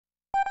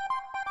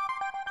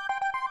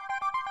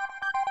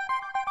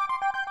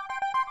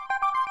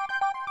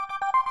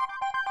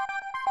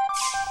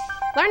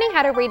Learning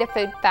how to read a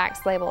food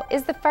facts label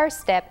is the first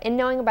step in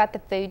knowing about the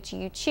foods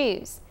you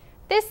choose.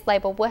 This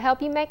label will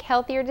help you make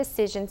healthier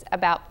decisions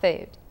about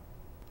food.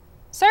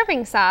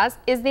 Serving size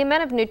is the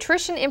amount of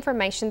nutrition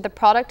information the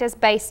product is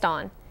based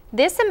on.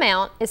 This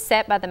amount is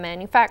set by the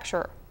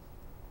manufacturer.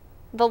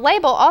 The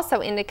label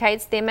also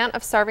indicates the amount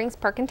of servings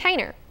per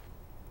container.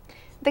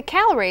 The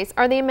calories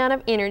are the amount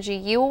of energy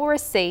you will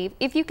receive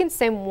if you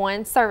consume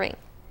one serving.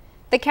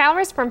 The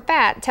calories from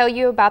fat tell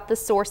you about the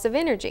source of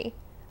energy.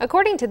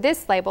 According to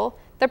this label,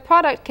 the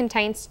product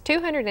contains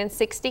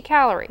 260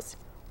 calories.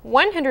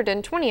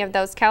 120 of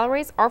those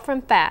calories are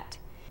from fat.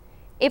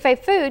 If a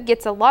food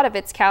gets a lot of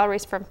its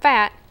calories from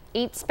fat,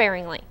 eat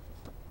sparingly.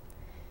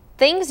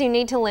 Things you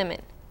need to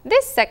limit.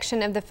 This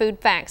section of the food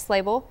facts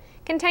label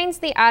contains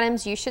the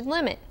items you should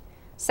limit.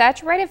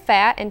 Saturated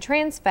fat and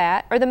trans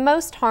fat are the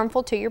most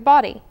harmful to your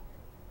body.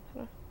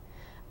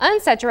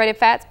 Unsaturated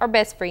fats are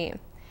best for you.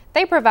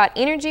 They provide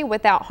energy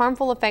without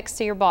harmful effects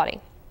to your body.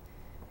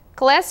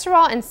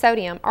 Cholesterol and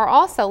sodium are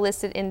also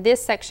listed in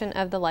this section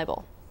of the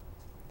label.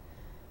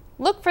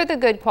 Look for the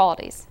good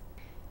qualities.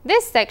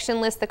 This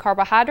section lists the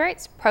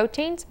carbohydrates,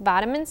 proteins,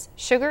 vitamins,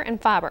 sugar, and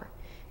fiber.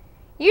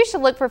 You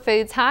should look for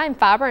foods high in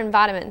fiber and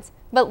vitamins,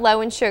 but low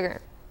in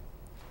sugar.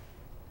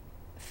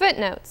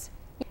 Footnotes.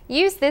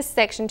 Use this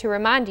section to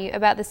remind you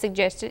about the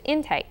suggested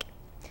intake.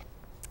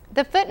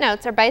 The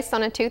footnotes are based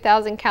on a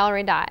 2,000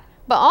 calorie diet,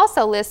 but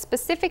also list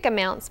specific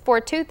amounts for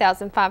a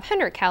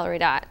 2,500 calorie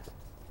diet.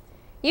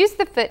 Use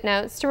the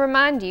footnotes to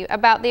remind you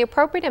about the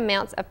appropriate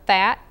amounts of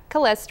fat,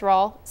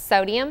 cholesterol,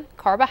 sodium,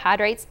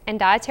 carbohydrates, and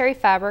dietary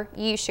fiber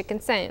you should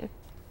consume.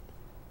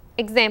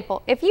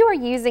 Example, if you are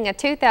using a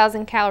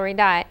 2,000 calorie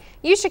diet,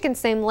 you should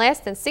consume less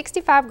than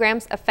 65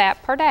 grams of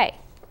fat per day.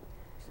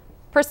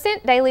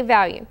 Percent daily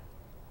value.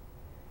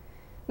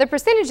 The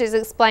percentages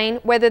explain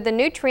whether the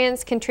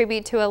nutrients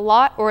contribute to a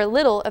lot or a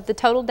little of the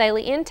total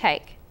daily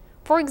intake.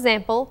 For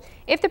example,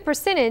 if the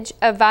percentage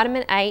of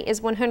vitamin A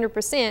is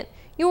 100%,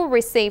 you will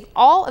receive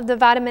all of the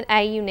vitamin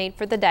A you need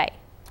for the day.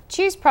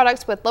 Choose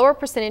products with lower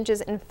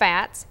percentages in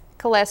fats,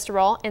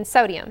 cholesterol, and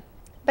sodium,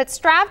 but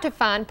strive to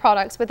find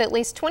products with at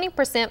least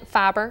 20%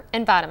 fiber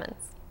and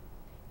vitamins.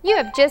 You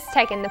have just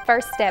taken the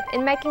first step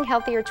in making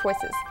healthier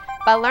choices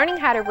by learning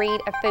how to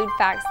read a food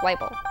facts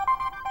label.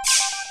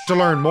 To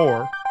learn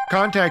more,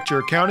 contact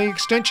your county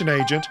extension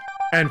agent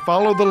and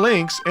follow the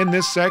links in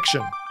this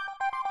section.